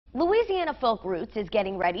Louisiana Folk Roots is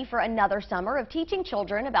getting ready for another summer of teaching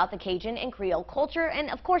children about the Cajun and Creole culture, and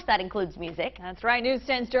of course that includes music. That's right. News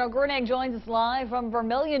 10's Gerald Grunig joins us live from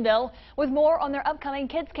Vermilionville with more on their upcoming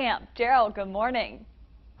kids camp. Gerald, good morning.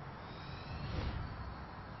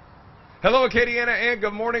 Hello, Acadiana, and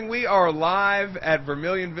good morning. We are live at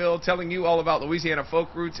Vermilionville telling you all about Louisiana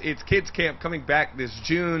Folk Roots. It's Kids Camp coming back this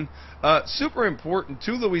June. Super important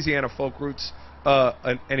to Louisiana Folk Roots,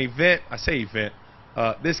 an event, I say event,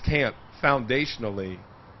 this camp foundationally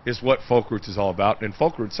is what Folk Roots is all about. And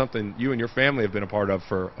Folk Roots, something you and your family have been a part of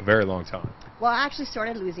for a very long time. Well, I actually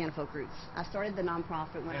started Louisiana Folk Roots. I started the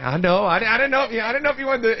nonprofit when I know. I didn't know. I didn't know if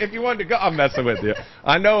you wanted to go. I'm messing with you.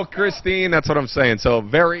 I know, Christine. That's what I'm saying. So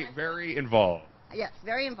very, very involved. Yes,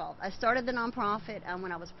 very involved. I started the nonprofit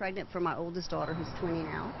when I was pregnant for my oldest daughter, who's 20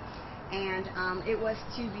 now, and it was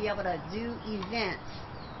to be able to do events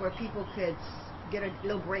where people could get a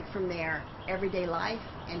little break from their everyday life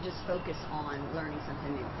and just focus on learning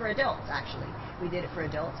something new. For adults, actually. We did it for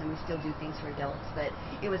adults, and we still do things for adults, but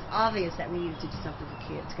it was obvious that we needed to do something for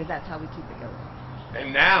kids, because that's how we keep it going.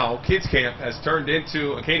 And now, Kids Camp has turned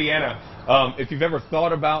into, Acadiana, if you've ever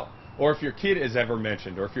thought about, or if your kid has ever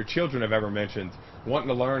mentioned, or if your children have ever mentioned wanting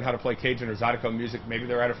to learn how to play Cajun or Zydeco music, maybe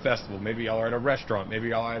they're at a festival, maybe y'all are at a restaurant, maybe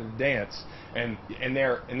y'all are at a dance, and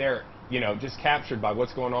they're just captured by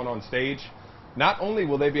what's going on stage. Not only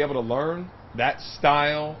will they be able to learn that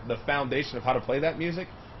style, the foundation of how to play that music,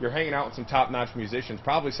 you're hanging out with some top-notch musicians,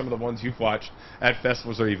 probably some of the ones you've watched at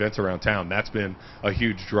festivals or events around town. That's been a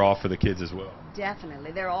huge draw for the kids as well.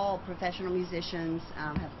 Definitely. They're all professional musicians,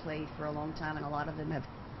 have played for a long time, and a lot of them have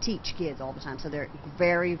teach kids all the time. So they're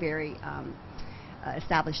very, very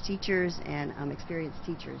established teachers and experienced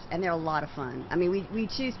teachers, and they're a lot of fun. I mean, we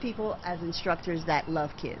choose people as instructors that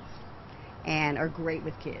love kids and are great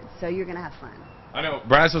with kids, so you're going to have fun. I know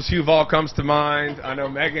Brazos Huval comes to mind. I know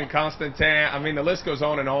Megan Constantin. I mean, the list goes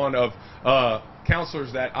on and on of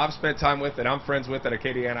counselors that I've spent time with, that I'm friends with at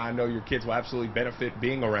Acadiana. I know your kids will absolutely benefit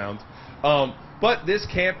being around. But this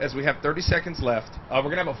camp, as we have 30 seconds left, we're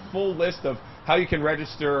going to have a full list of how you can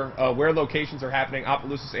register, where locations are happening,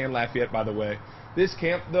 Opelousas and Lafayette, by the way. This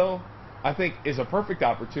camp, though, I think is a perfect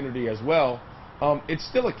opportunity as well. It's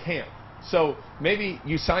still a camp. So maybe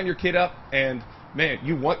you sign your kid up and, man,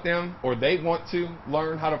 you want them or they want to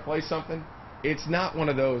learn how to play something. It's not one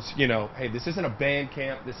of those, hey, this isn't a band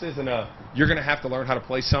camp. This isn't you're going to have to learn how to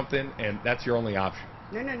play something, and that's your only option.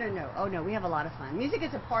 No. Oh, no, we have a lot of fun. Music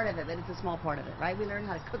is a part of it, but it's a small part of it, right? We learn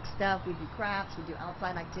how to cook stuff. We do crafts. We do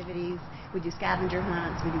outside activities. We do scavenger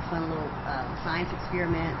hunts. We do fun little science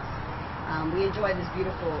experiments. We enjoy this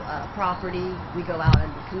beautiful property. We go out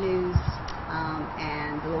in the canoes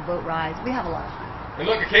and the little boat rides. We have a lot of fun. And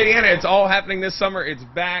look, Acadiana, it's all happening this summer. It's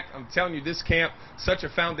back. I'm telling you, this camp, such a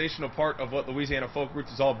foundational part of what Louisiana Folk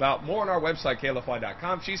Roots is all about. More on our website,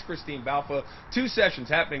 KLFY.com. She's Christine Balfa. 2 sessions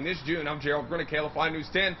happening this June. I'm Gerald Grunig, KLFY News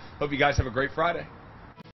 10. Hope you guys have a great Friday.